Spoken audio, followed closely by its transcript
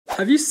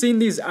Have you seen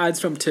these ads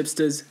from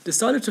tipsters,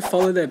 decided to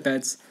follow their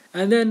bets,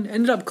 and then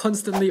ended up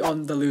constantly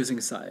on the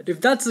losing side?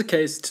 If that's the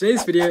case,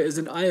 today's video is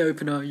an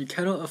eye-opener you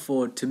cannot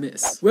afford to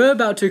miss. We're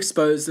about to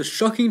expose the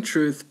shocking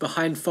truth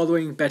behind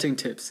following betting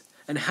tips,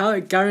 and how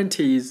it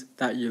guarantees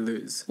that you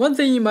lose. One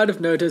thing you might have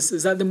noticed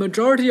is that the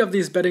majority of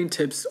these betting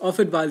tips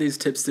offered by these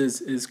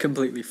tipsters is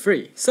completely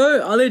free.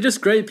 So are they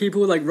just great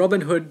people like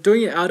Robin Hood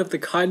doing it out of the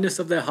kindness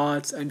of their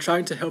hearts and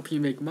trying to help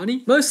you make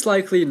money? Most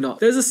likely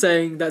not. There's a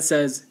saying that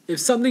says, if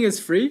something is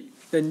free,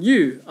 then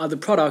you are the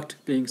product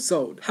being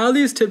sold. How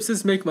these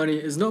tipsters make money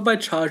is not by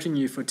charging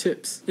you for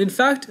tips. In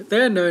fact,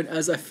 they are known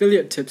as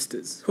affiliate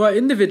tipsters, who are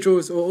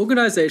individuals or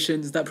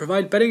organizations that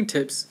provide betting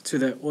tips to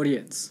their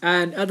audience,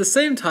 and at the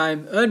same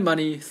time earn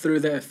money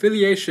through their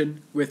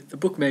affiliation with the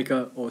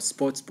bookmaker or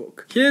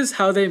sportsbook. Here's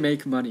how they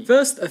make money.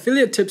 First,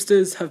 affiliate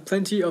tipsters have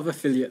plenty of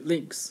affiliate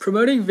links,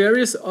 promoting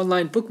various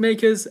online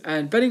bookmakers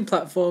and betting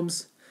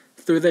platforms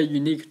through their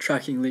unique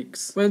tracking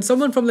links. When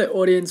someone from their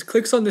audience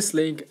clicks on this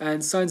link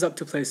and signs up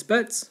to place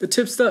bets, the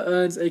tipster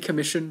earns a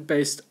commission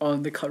based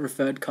on the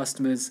referred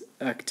customer's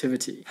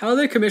activity. How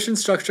their commission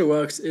structure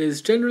works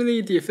is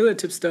generally the affiliate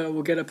tipster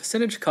will get a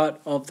percentage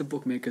cut of the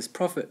bookmaker's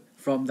profit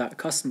from that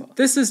customer.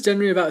 This is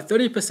generally about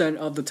 30%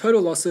 of the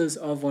total losses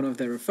of one of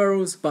their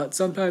referrals, but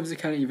sometimes it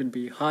can even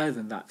be higher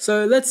than that.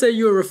 So let's say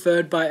you were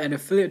referred by an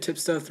affiliate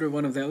tipster through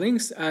one of their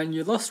links and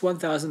you lost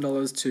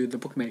 $1,000 to the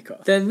bookmaker.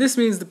 Then this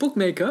means the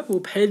bookmaker will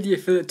pay the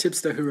affiliate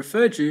tipster who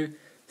referred you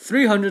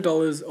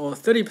 $300 or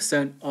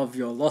 30% of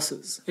your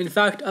losses. In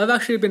fact, I've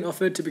actually been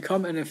offered to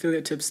become an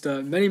affiliate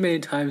tipster many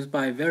times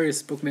by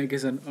various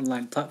bookmakers and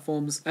online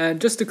platforms.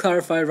 And just to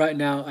clarify right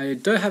now, I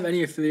don't have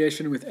any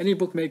affiliation with any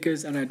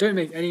bookmakers and I don't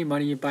make any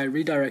money by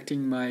redirecting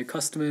my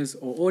customers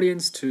or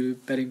audience to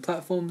betting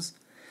platforms.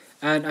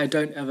 And I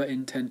don't ever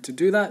intend to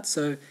do that.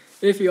 So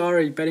if you are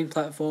a betting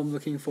platform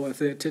looking for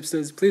affiliate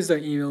tipsters, please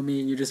don't email me,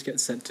 you just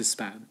get sent to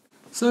spam.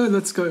 So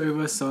let's go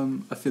over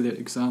some affiliate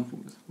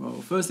examples.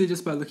 Well, firstly,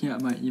 just by looking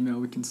at my email,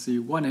 we can see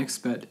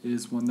 1xBet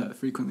is one that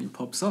frequently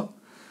pops up.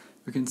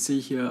 We can see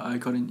here I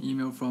got an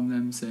email from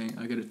them saying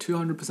I get a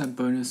 200%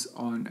 bonus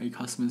on a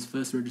customer's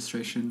first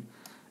registration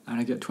and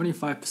I get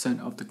 25%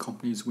 of the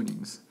company's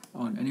winnings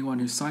on anyone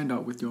who signed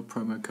up with your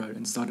promo code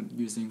and started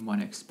using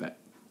 1xBet.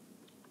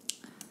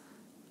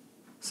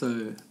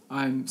 So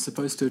I'm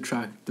supposed to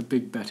attract the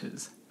big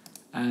bettors.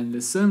 And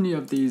there's so many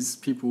of these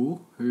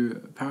people who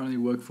apparently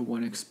work for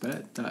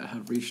 1xBet that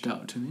have reached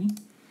out to me.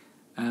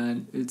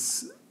 And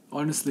it's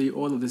honestly,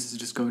 all of this is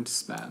just going to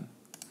spam.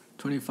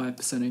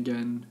 25%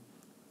 again.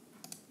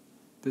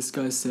 This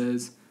guy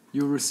says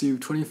you'll receive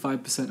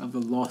 25% of the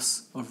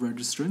loss of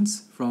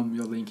registrants from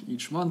your link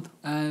each month.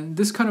 And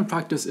this kind of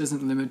practice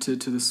isn't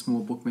limited to the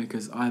small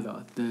bookmakers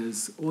either.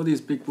 There's all these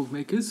big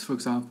bookmakers, for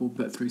example,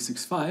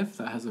 Bet365,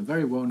 that has a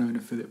very well-known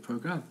affiliate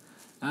program.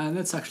 And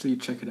let's actually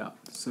check it out.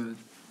 So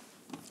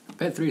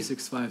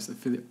Bet365's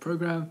affiliate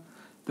program,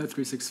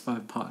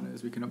 Bet365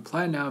 partners. We can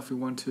apply now if we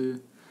want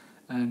to,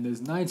 and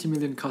there's 90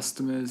 million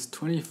customers,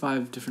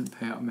 25 different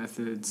payout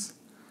methods,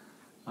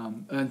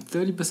 earn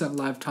 30%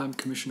 lifetime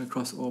commission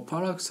across all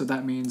products. So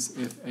that means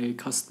if a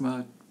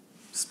customer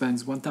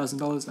spends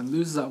 $1,000 and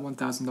loses that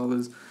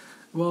 $1,000,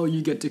 well,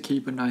 you get to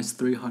keep a nice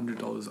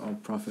 $300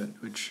 of profit,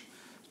 which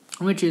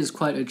is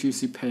quite a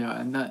juicy payout,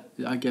 and that,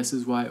 I guess,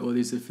 is why all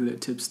these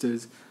affiliate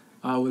tipsters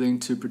are willing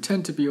to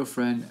pretend to be your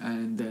friend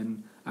and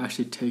then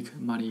actually take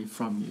money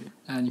from you.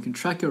 And you can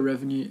track your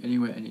revenue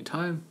anywhere,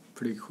 anytime.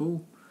 Pretty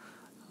cool.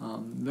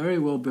 Very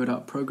well built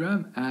up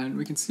program, and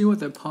we can see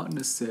what their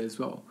partners say as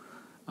well.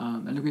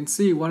 And we can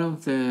see one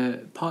of their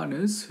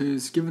partners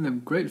who's given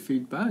them great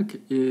feedback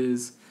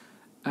is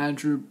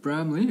Andrew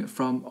Bramley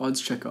from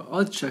OddsChecker.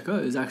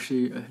 OddsChecker is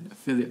actually an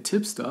affiliate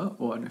tipster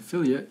or an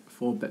affiliate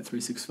for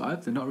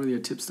Bet365. They're not really a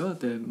tipster,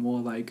 they're more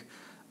like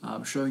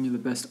showing you the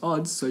best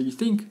odds. So you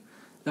think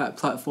that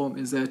platform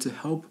is there to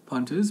help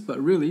punters, but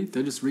really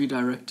they're just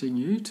redirecting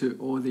you to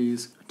all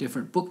these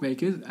different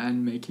bookmakers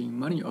and making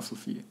money off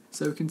of you.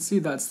 So we can see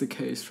that's the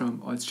case from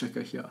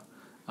OddsChecker here.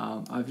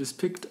 I've just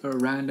picked a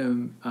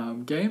random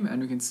game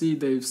and we can see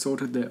they've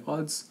sorted their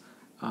odds,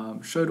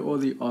 showed all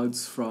the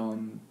odds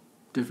from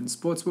different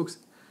sportsbooks,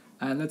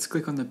 and let's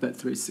click on the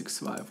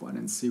Bet365 one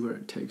and see where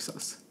it takes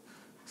us.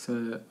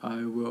 So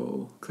I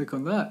will click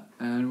on that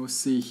and we'll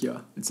see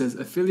here. It says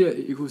affiliate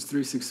equals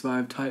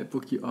 365 type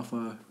bookie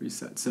offer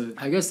reset. So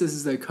I guess this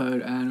is their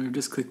code and we've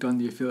just clicked on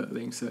the affiliate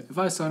link. So if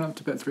I sign up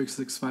to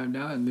Bet365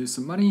 now and lose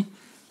some money,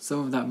 some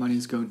of that money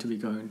is going to be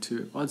going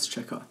to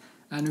OddsChecker.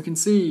 And we can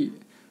see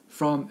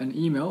from an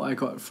email I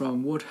got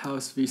from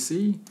Woodhouse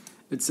VC,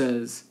 it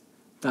says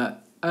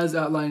that as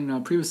outlined in our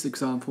previous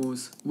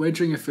examples,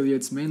 wagering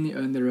affiliates mainly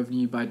earn their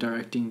revenue by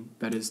directing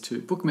bettors to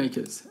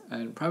bookmakers,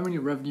 and primary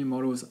revenue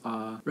models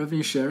are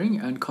revenue sharing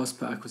and cost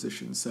per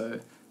acquisition,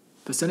 so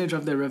percentage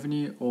of their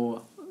revenue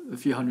or a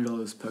few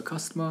 $100s per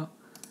customer,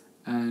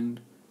 and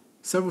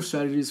several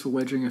strategies for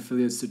wagering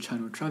affiliates to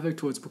channel traffic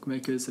towards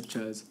bookmakers, such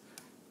as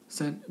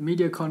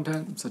media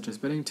content such as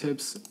betting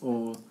tips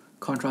or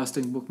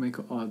contrasting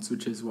bookmaker odds,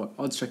 which is what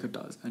OddsChecker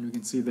does, and we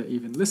can see they're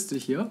even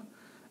listed here.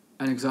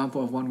 An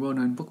example of one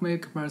well-known bookmaker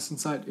comparison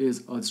site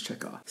is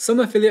OddsChecker.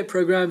 Some affiliate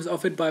programs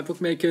offered by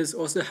bookmakers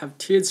also have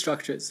tiered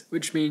structures,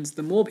 which means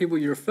the more people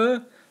you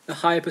refer, the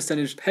higher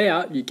percentage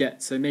payout you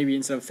get. So maybe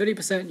instead of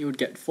 30%, you would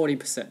get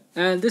 40%.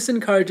 And this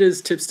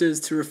encourages tipsters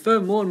to refer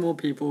more and more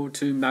people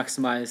to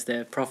maximize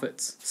their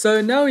profits.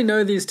 So now we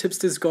know these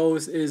tipsters'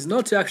 goals is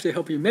not to actually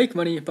help you make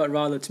money, but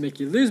rather to make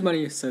you lose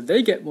money so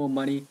they get more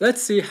money.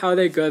 Let's see how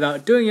they go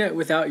about doing it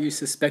without you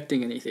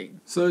suspecting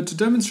anything. So to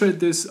demonstrate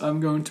this, I'm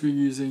going to be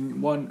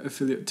using one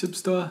affiliate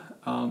tipster.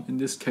 In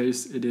this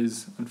case, it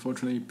is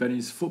unfortunately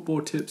Benny's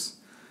Football Tips.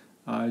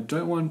 I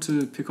don't want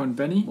to pick on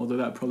Benny, although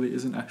that probably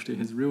isn't actually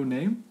his real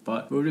name,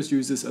 but we'll just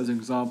use this as an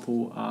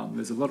example.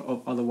 There's a lot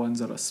of other ones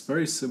that are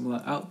very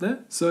similar out there.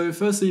 So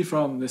firstly,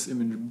 from this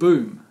image,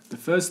 boom, the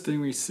first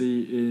thing we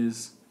see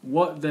is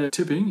what they're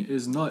tipping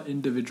is not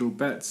individual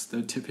bets.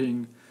 They're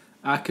tipping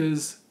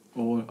ACCAs,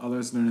 or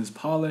others known as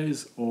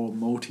parlays, or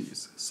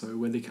multis. So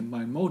where they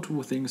combine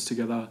multiple things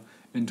together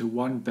into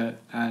one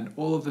bet, and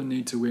all of them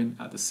need to win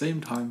at the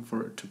same time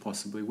for it to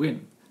possibly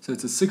win. So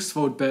it's a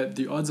six-fold bet.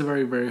 The odds are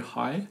very, very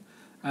high.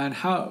 And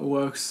how it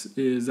works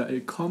is that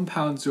it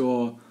compounds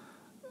your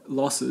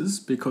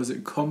losses because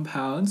it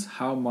compounds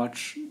how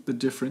much the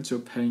difference you're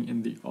paying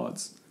in the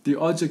odds. The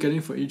odds you're getting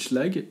for each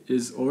leg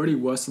is already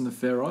worse than the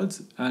fair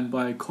odds, and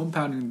by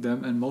compounding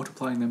them and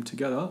multiplying them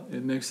together,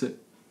 it makes it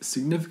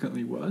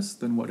significantly worse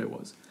than what it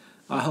was.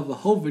 I have a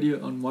whole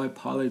video on why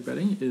parlay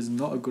betting is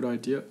not a good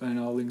idea, and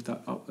I'll link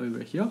that up over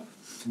here.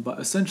 But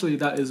essentially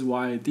that is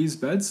why these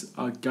bets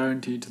are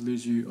guaranteed to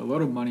lose you a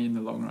lot of money in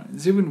the long run.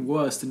 It's even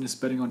worse than just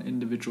betting on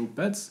individual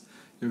bets.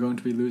 You're going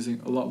to be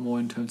losing a lot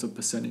more in terms of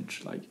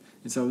percentage. Like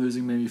instead of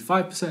losing maybe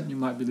 5%, you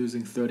might be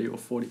losing 30 or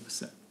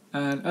 40%.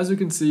 And as we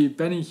can see,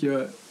 Benny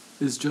here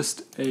is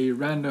just a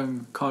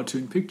random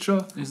cartoon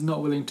picture. He's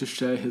not willing to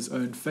share his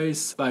own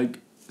face. Like,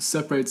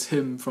 separates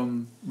him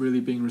from really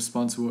being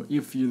responsible.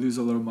 If you lose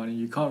a lot of money,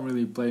 you can't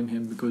really blame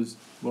him because,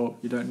 well,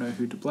 you don't know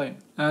who to blame.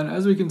 And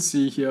as we can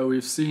see here,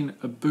 we've seen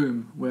a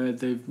boom where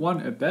they've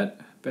won a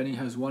bet. Benny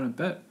has won a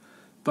bet,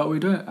 but we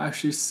don't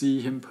actually see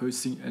him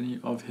posting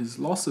any of his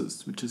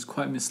losses, which is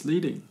quite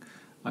misleading.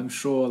 I'm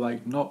sure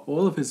like not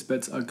all of his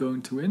bets are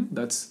going to win.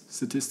 That's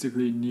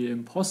statistically near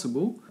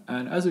impossible.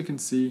 And as we can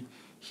see,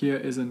 here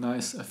is a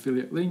nice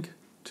affiliate link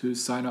to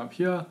sign up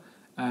here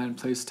and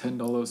place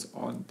 $10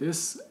 on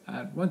this,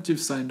 and once you've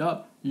signed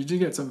up, you do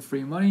get some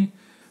free money,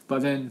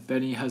 but then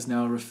Benny has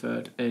now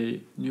referred a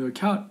new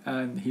account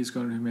and he's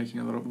going to be making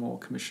a lot more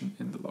commission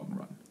in the long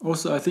run.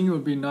 Also, I think it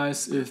would be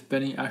nice if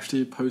Benny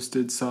actually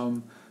posted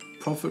some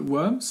profit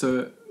worm,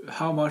 so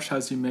how much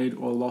has he made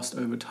or lost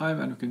over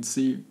time, and we can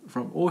see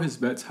from all his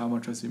bets how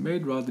much has he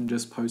made rather than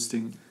just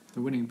posting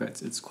the winning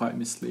bets. It's quite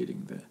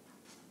misleading there.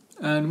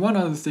 And one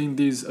other thing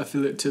these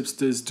affiliate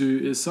tipsters do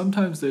is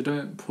sometimes they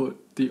don't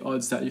put the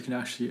odds that you can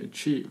actually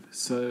achieve.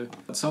 So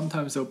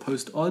sometimes they'll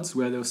post odds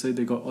where they'll say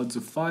they got odds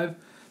of 5,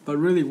 but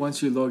really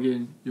once you log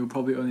in, you'll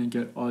probably only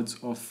get odds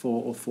of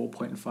 4 or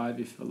 4.5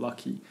 if you're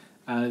lucky,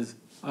 as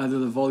either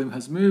the volume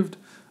has moved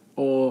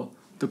or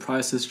the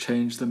price has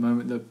changed the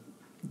moment that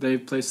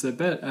they've placed their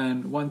bet,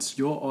 and once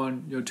you're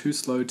on, you're too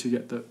slow to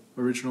get the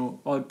original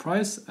odd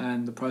price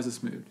and the price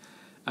has moved.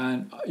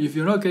 And if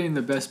you're not getting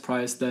the best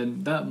price,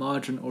 then that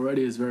margin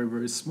already is very,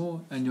 very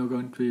small and you're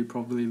going to be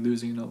probably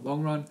losing in the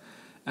long run.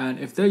 And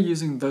if they're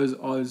using those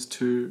odds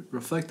to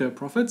reflect their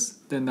profits,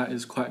 then that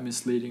is quite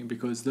misleading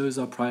because those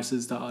are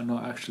prices that are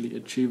not actually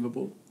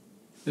achievable.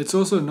 It's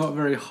also not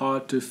very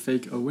hard to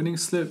fake a winning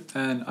slip,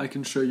 and I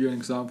can show you an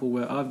example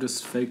where I've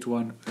just faked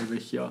one over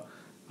here,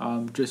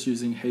 just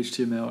using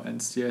HTML and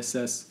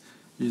CSS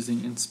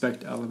using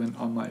inspect element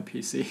on my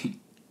PC.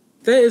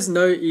 There is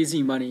no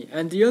easy money,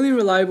 and the only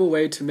reliable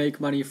way to make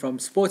money from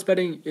sports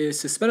betting is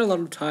to spend a lot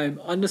of time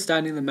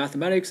understanding the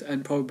mathematics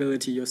and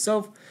probability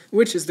yourself,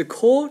 which is the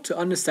core to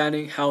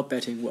understanding how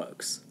betting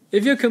works.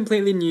 If you're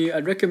completely new,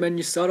 I'd recommend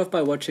you start off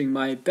by watching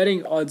my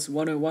Betting Odds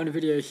 101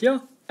 video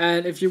here,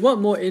 and if you want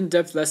more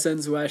in-depth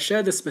lessons where I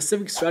share the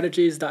specific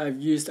strategies that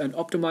I've used and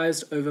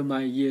optimized over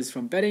my years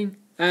from betting,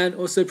 and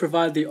also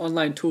provide the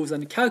online tools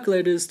and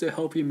calculators to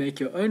help you make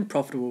your own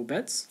profitable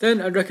bets,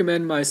 then I'd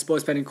recommend my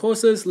sports betting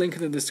courses, link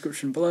in the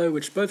description below,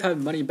 which both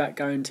have money back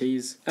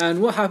guarantees. And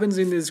what happens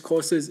in these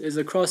courses is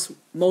across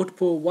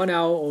multiple 1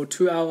 hour or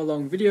 2 hour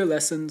long video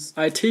lessons,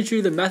 I teach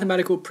you the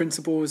mathematical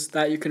principles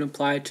that you can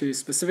apply to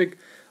specific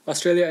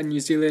Australia and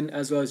New Zealand,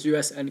 as well as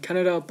US and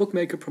Canada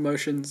bookmaker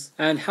promotions,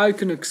 and how you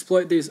can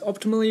exploit these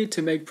optimally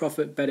to make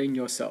profit betting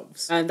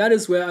yourselves. And that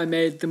is where I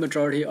made the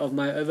majority of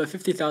my over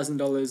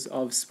 $50,000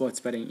 of sports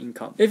betting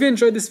income. If you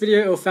enjoyed this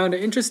video or found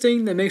it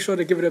interesting, then make sure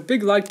to give it a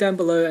big like down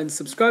below and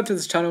subscribe to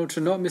this channel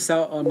to not miss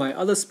out on my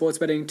other sports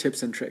betting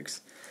tips and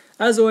tricks.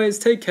 As always,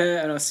 take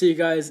care, and I'll see you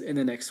guys in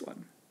the next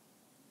one.